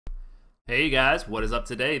Hey guys, what is up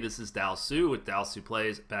today? This is Dalsu with Dalsu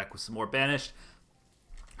Plays, back with some more Banished.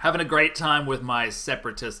 Having a great time with my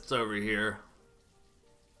separatists over here.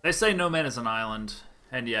 They say no man is an island,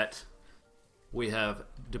 and yet we have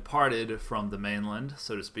departed from the mainland,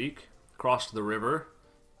 so to speak, crossed the river,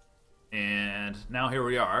 and now here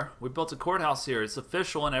we are. We built a courthouse here. It's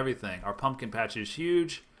official and everything. Our pumpkin patch is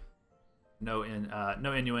huge. No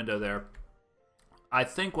innuendo there. I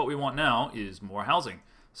think what we want now is more housing.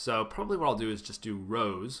 So probably what I'll do is just do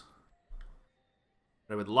rows.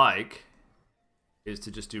 What I would like is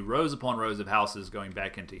to just do rows upon rows of houses going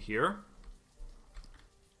back into here.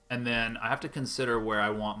 And then I have to consider where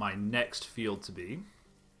I want my next field to be.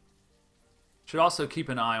 Should also keep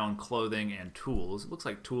an eye on clothing and tools. It looks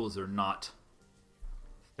like tools are not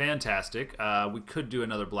fantastic. We could do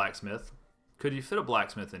another blacksmith. Could you fit a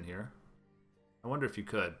blacksmith in here? I wonder if you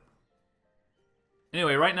could.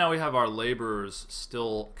 Anyway, right now we have our laborers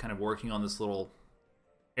still kind of working on this little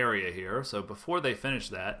area here. So before they finish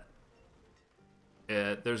that,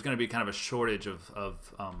 there's going to be kind of a shortage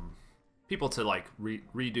of people to like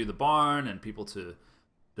redo the barn and people to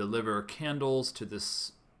deliver candles to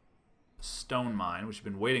this stone mine, which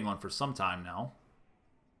we've been waiting on for some time now.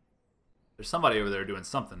 There's somebody over there doing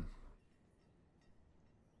something.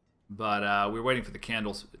 But we're waiting for the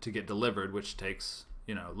candles to get delivered, which takes,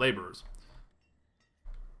 you know, laborers.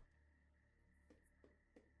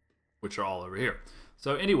 Which are all over here.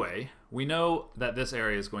 So anyway, we know that this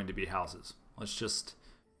area is going to be houses. Let's just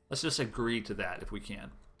agree to that if we can.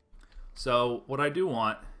 So what I do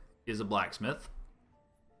want is a blacksmith.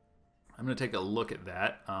 I'm going to take a look at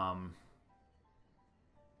that.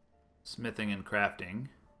 Smithing and crafting.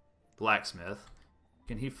 Blacksmith.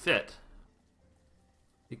 Can he fit?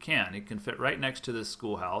 He can. He can fit right next to this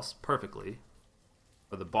schoolhouse perfectly.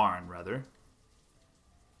 Or the barn, rather.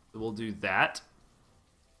 So we'll do that.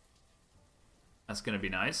 That's going to be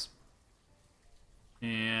nice.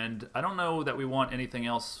 And I don't know that we want anything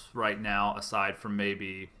else right now aside from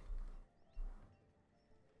maybe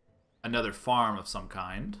another farm of some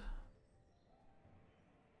kind.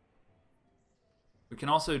 We can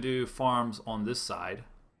also do farms on this side,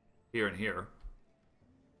 here and here.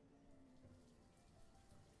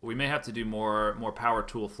 We may have to do more power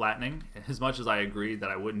tool flattening. As much as I agreed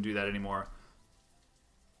that I wouldn't do that anymore,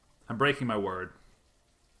 I'm breaking my word.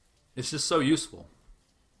 It's just so useful.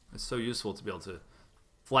 It's so useful to be able to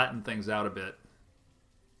flatten things out a bit.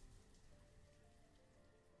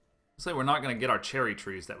 Let's say we're not going to get our cherry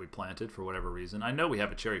trees that we planted for whatever reason. I know we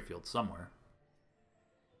have a cherry field somewhere.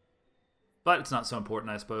 But it's not so important,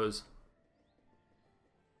 I suppose.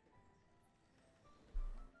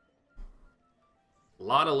 A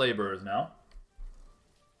lot of laborers now.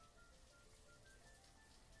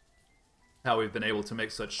 How we've been able to make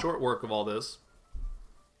such short work of all this.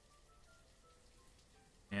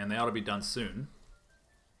 And they ought to be done soon.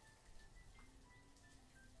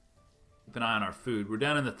 Keep an eye on our food. We're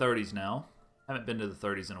down in the 30s now. Haven't been to the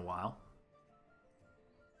 30s in a while.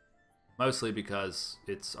 Mostly because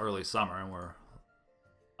it's early summer and we're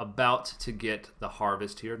about to get the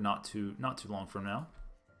harvest here, not too long from now.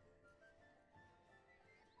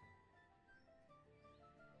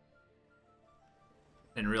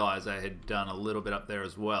 Didn't realize I had done a little bit up there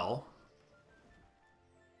as well.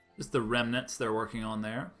 Just the remnants they're working on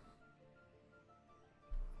there.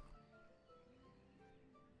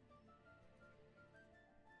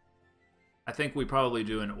 I think we probably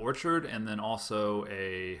do an orchard and then also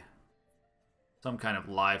some kind of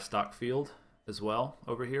livestock field as well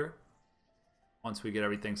over here. Once we get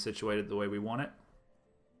everything situated the way we want it.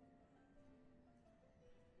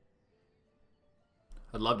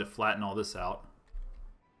 I'd love to flatten all this out.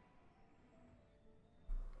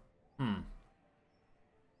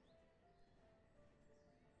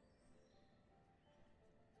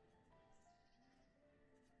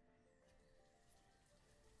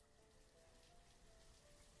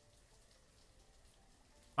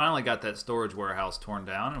 Finally got that storage warehouse torn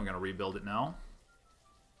down, and we're going to rebuild it now.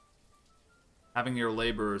 Having your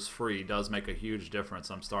laborers free does make a huge difference,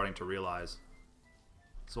 I'm starting to realize.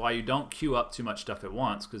 That's why you don't queue up too much stuff at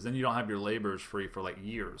once, because then you don't have your laborers free for like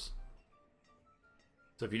years.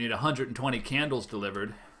 So if you need 120 candles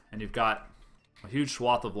delivered, and you've got a huge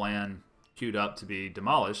swath of land queued up to be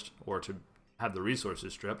demolished, or to have the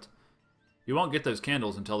resources stripped, you won't get those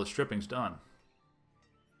candles until the stripping's done.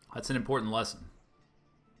 That's an important lesson.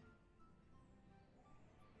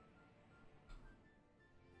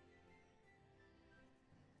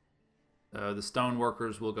 The stone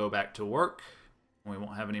workers will go back to work. We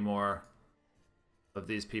won't have any more of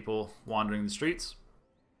these people wandering the streets.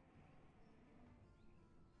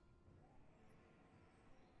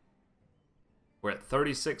 We're at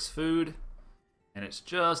 36 food, and it's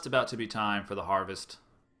just about to be time for the harvest.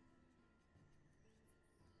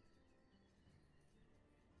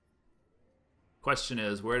 Question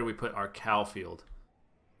is, where do we put our cow field?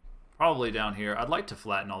 Probably down here. I'd like to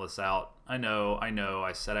flatten all this out. I know,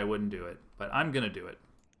 I said I wouldn't do it, but I'm going to do it.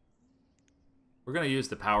 We're going to use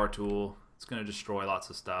the power tool. It's going to destroy lots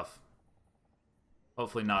of stuff.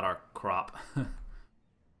 Hopefully not our crop.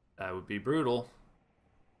 That would be brutal.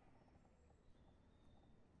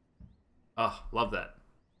 Oh, love that.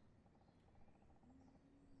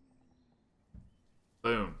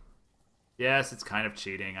 Boom. Yes, it's kind of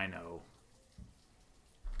cheating, I know.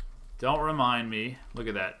 Don't remind me. Look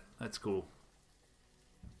at that. That's cool.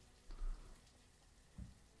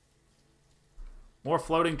 More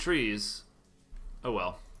floating trees. Oh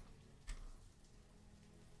well.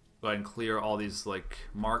 Go ahead and clear all these like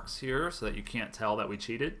marks here so that you can't tell that we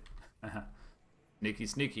cheated. Sneaky,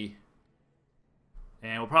 sneaky.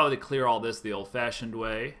 And we'll probably clear all this the old-fashioned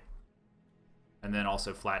way. And then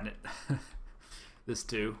also flatten it. This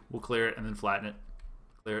too. We'll clear it and then flatten it.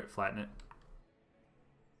 Clear it, flatten it.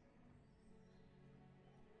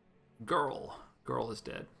 Girl. Girl is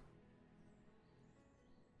dead.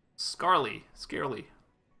 Scarly. Scarily.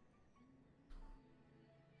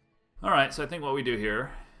 Alright, so I think what we do here,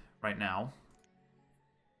 right now,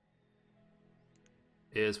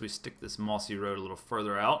 is we stick this mossy road a little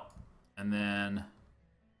further out. And then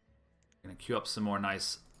I'm going to queue up some more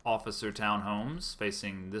nice officer townhomes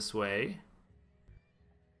facing this way.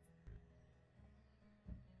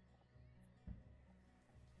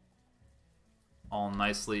 All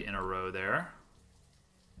nicely in a row there.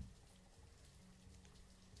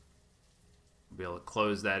 We'll be able to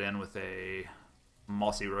close that in with a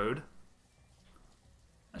mossy road.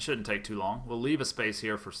 That shouldn't take too long. We'll leave a space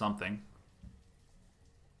here for something.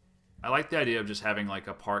 I like the idea of just having like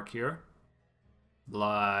a park here.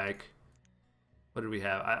 Like, what did we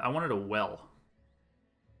have? I wanted a well. Is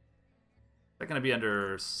that going to be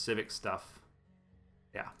under civic stuff?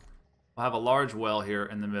 Yeah. We'll have a large well here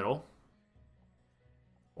in the middle.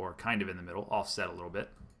 Or kind of in the middle, offset a little bit.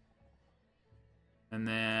 And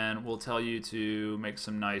then we'll tell you to make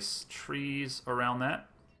some nice trees around that.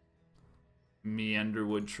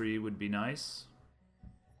 Meanderwood tree would be nice.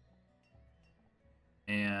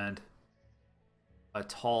 And a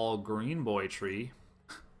tall green boy tree.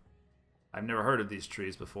 I've never heard of these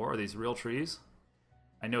trees before. Are these real trees?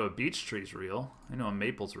 I know a beech tree's real. I know a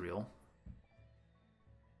maple's real.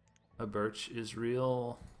 A birch is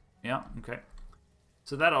real. Yeah, okay.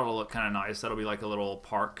 So that ought to look kind of nice. That'll be like a little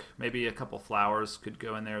park. Maybe a couple flowers could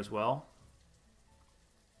go in there as well.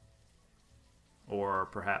 Or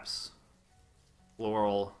perhaps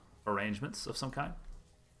floral arrangements of some kind.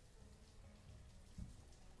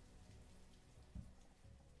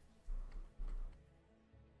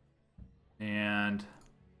 And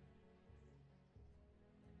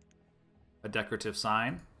a decorative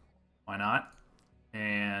sign. Why not?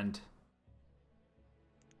 And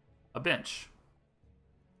a bench.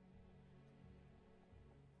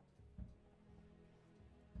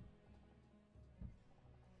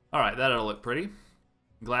 Alright, that'll look pretty.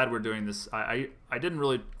 I'm glad we're doing this. I didn't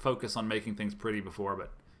really focus on making things pretty before,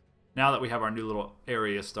 but now that we have our new little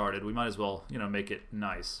area started, we might as well, you know, make it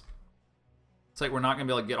nice. It's like we're not going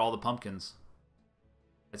to be able to get all the pumpkins.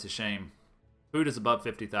 It's a shame. Food is above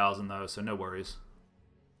 50,000 though, so no worries.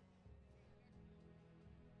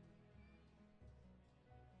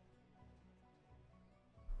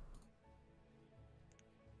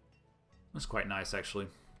 It's quite nice, actually.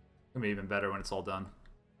 It'll be even better when it's all done.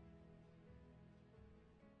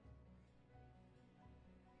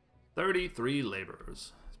 33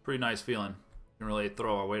 laborers. It's a pretty nice feeling. You can really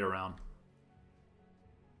throw our weight around.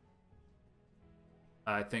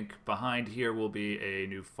 I think behind here will be a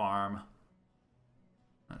new farm.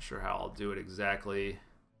 Not sure how I'll do it exactly.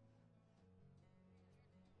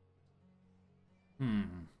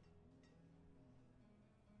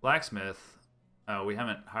 Blacksmith. Oh, we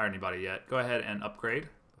haven't hired anybody yet. Go ahead and upgrade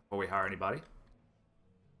before we hire anybody.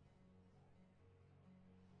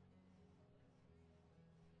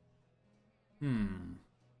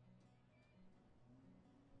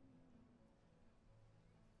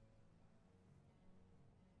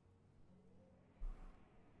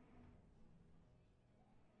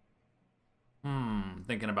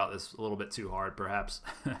 Thinking about this a little bit too hard, perhaps.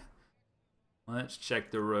 Let's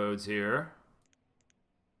check the roads here.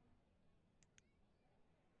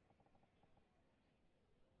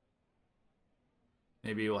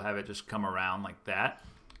 Maybe we'll have it just come around like that.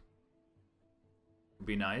 Would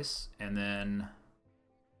be nice. And then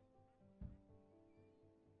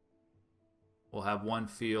we'll have one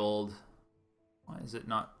field Why is it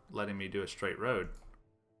not letting me do a straight road?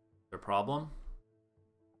 Is there a problem?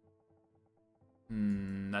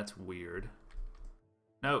 That's weird.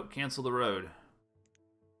 No, cancel the road.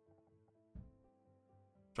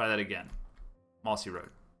 Try that again. Mossy Road.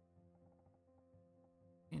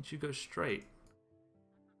 Can't you go straight?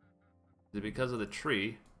 Is it because of the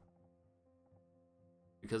tree?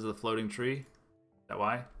 Because of the floating tree? Is that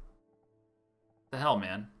why? What the hell,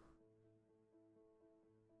 man?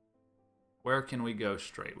 Where can we go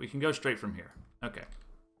straight? We can go straight from here. Okay.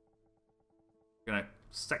 We're gonna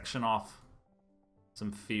section off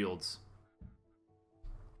some fields.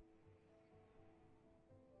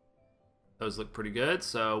 Those look pretty good,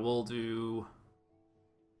 so we'll do...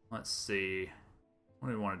 Let's see. What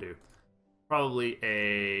do we want to do? Probably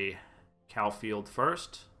a cow field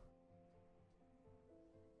first.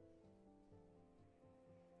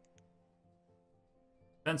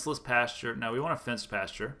 Fenceless pasture. No, we want a fenced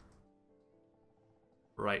pasture.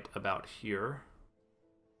 Right about here.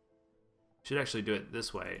 Should actually do it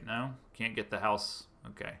this way. No? Can't get the house.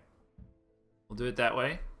 Okay. We'll do it that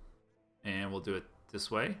way. And we'll do it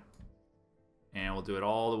this way. And we'll do it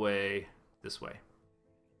all the way this way.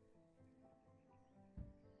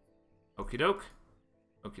 Okie doke.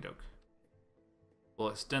 Okie doke. We'll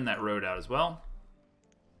extend that road out as well.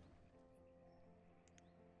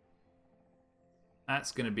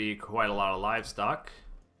 That's going to be quite a lot of livestock.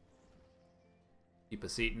 Keep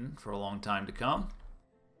us eating for a long time to come.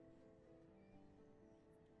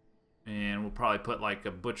 And we'll probably put like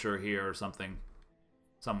a butcher here or something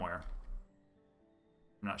somewhere.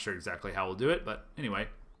 I'm not sure exactly how we'll do it, but anyway.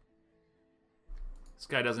 This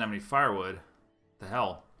guy doesn't have any firewood. What the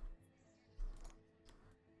hell?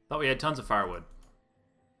 Thought we had tons of firewood.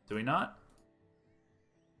 Do we not?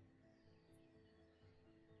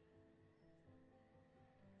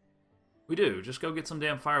 We do. Just go get some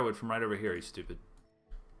damn firewood from right over here, you stupid.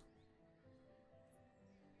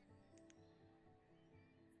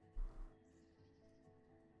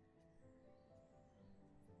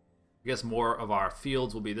 I guess more of our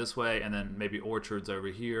fields will be this way, and then maybe orchards over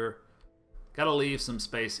here. Gotta leave some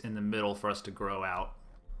space in the middle for us to grow out,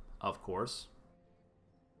 of course.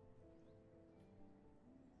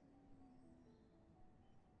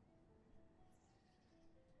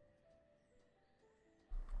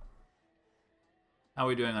 How are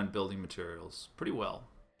we doing on building materials? Pretty well.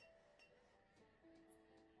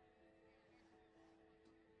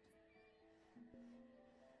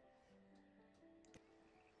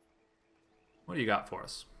 What do you got for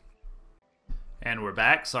us? And we're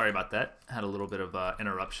back. Sorry about that. Had a little bit of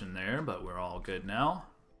interruption there, but we're all good now.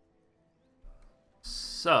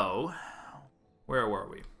 So, where were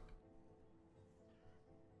we?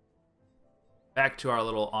 Back to our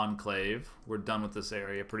little enclave. We're done with this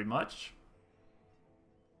area pretty much.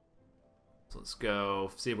 So let's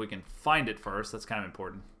go see if we can find it first. That's kind of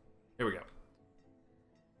important. Here we go.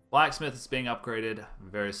 Blacksmith is being upgraded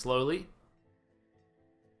very slowly.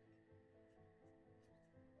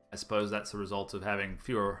 I suppose that's the result of having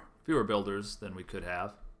fewer builders than we could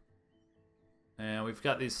have. And we've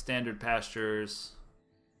got these standard pastures.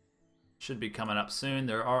 Should be coming up soon.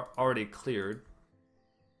 They're already cleared.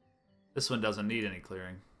 This one doesn't need any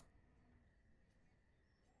clearing.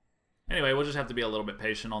 Anyway, we'll just have to be a little bit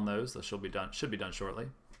patient on those. Those should be done shortly.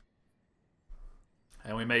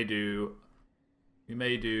 And we may do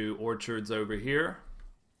orchards over here.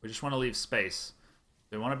 We just want to leave space.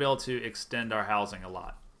 We want to be able to extend our housing a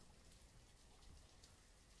lot.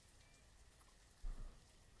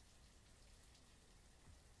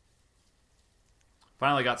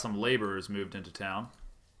 Finally got some laborers moved into town.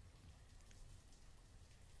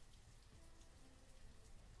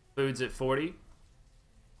 Food's at 40.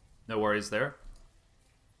 No worries there.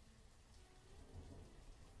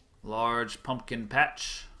 Large pumpkin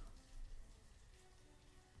patch.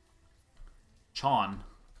 Chon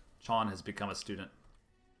has become a student.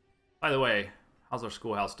 By the way, how's our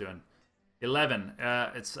schoolhouse doing? 11.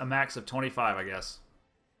 It's a max of 25, I guess.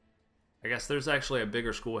 I guess there's actually a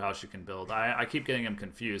bigger schoolhouse you can build. I keep getting them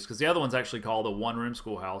confused, because the other one's actually called a one-room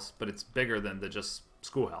schoolhouse, but it's bigger than the just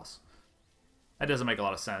schoolhouse. That doesn't make a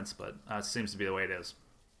lot of sense, but it seems to be the way it is.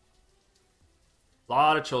 A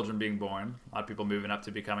lot of children being born. A lot of people moving up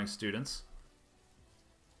to becoming students.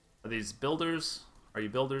 Are these builders? Are you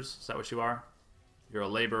builders? Is that what you are? You're a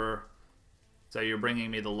laborer. So you're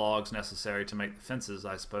bringing me the logs necessary to make the fences,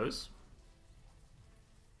 I suppose.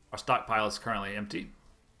 Our stockpile is currently empty.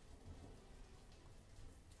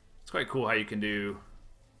 It's quite cool how you can do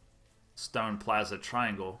stone plaza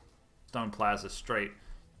triangle, stone plaza straight.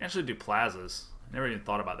 You can actually do plazas. I never even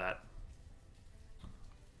thought about that.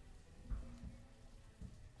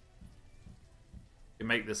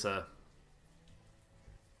 make this a...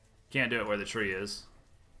 Can't do it where the tree is.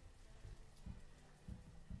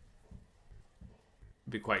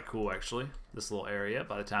 Be quite cool, actually. This little area,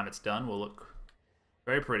 by the time it's done, will look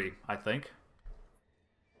very pretty, I think.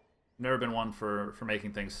 Never been one for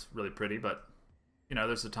making things really pretty, but, you know,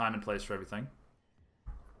 there's a time and place for everything.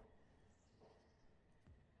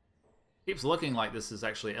 Keeps looking like this is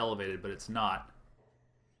actually elevated, but it's not.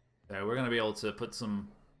 So we're going to be able to put some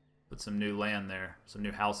new land there, some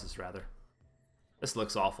new houses, rather. This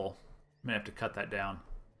looks awful. I'm going to have to cut that down.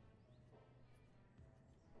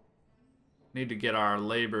 Need to get our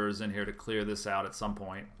laborers in here to clear this out at some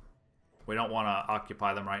point. We don't want to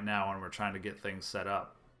occupy them right now when we're trying to get things set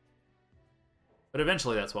up. But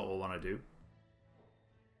eventually that's what we'll want to do.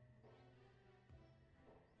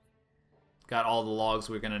 Got all the logs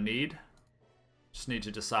we're going to need. Just need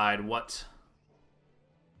to decide what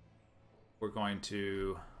we're going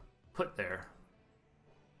to put there.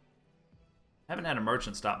 Haven't had a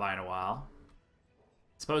merchant stop by in a while.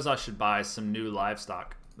 Suppose I should buy some new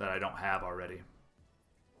livestock that I don't have already.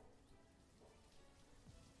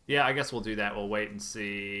 Yeah, I guess we'll do that. We'll wait and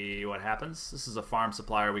see what happens. This is a farm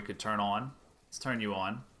supplier we could turn on. Let's turn you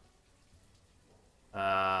on.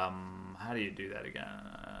 How do you do that again?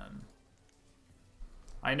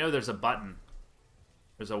 I know there's a button.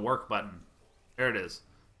 There's a work button. There it is.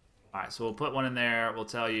 Alright, so we'll put one in there. We'll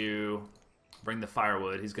tell you, bring the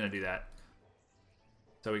firewood. He's going to do that.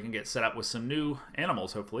 So we can get set up with some new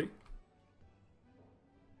animals, hopefully.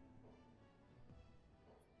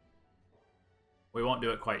 We won't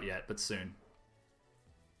do it quite yet, but soon.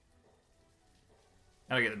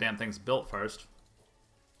 Gotta get the damn things built first.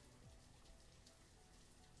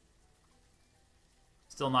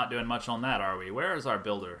 Still not doing much on that, are we? Where is our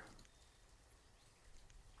builder?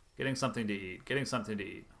 Getting something to eat. Getting something to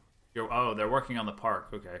eat. Oh, they're working on the park.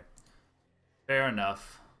 Okay. Fair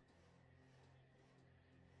enough.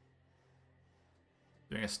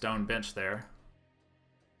 Doing a stone bench there.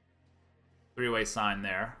 Three-way sign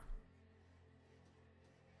there.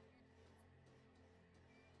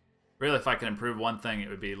 Really, if I can improve one thing, it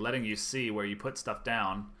would be letting you see where you put stuff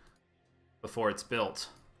down before it's built.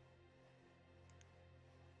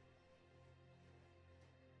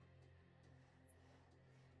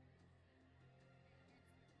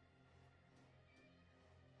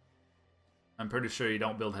 I'm pretty sure you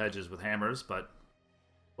don't build hedges with hammers, but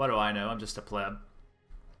what do I know? I'm just a pleb.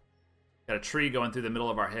 Got a tree going through the middle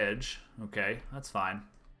of our hedge. Okay, that's fine.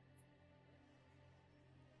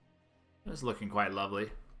 It's looking quite lovely.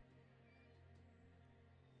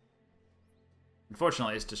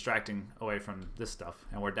 Unfortunately, it's distracting away from this stuff,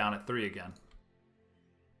 and we're down at 3 again.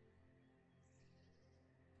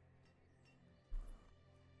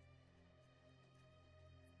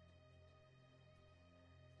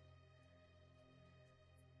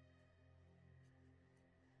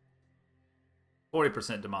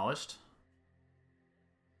 %, demolished.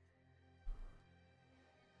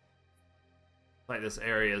 Like this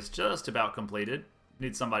area is just about completed.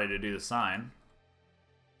 Need somebody to do the sign.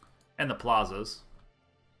 And the plazas.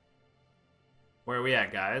 Where are we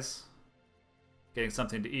at, guys? Getting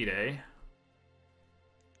something to eat, eh?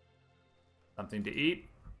 Something to eat.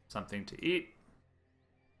 Something to eat.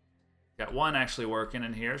 Got one actually working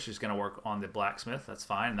in here. She's going to work on the blacksmith. That's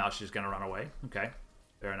fine. Now she's going to run away. Okay.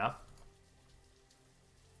 Fair enough.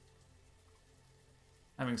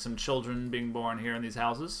 Having some children being born here in these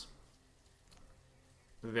houses.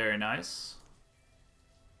 Very nice.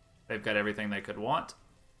 They've got everything they could want.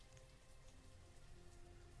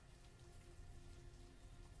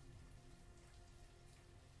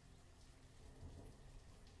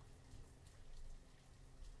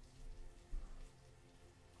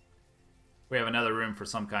 We have another room for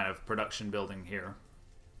some kind of production building here.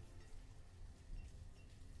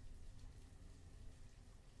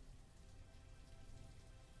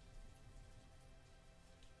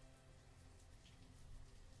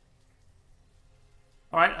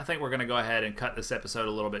 Alright, I think we're going to go ahead and cut this episode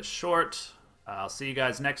a little bit short. I'll see you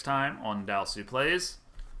guys next time on Dalsu Plays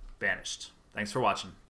Banished. Thanks for watching.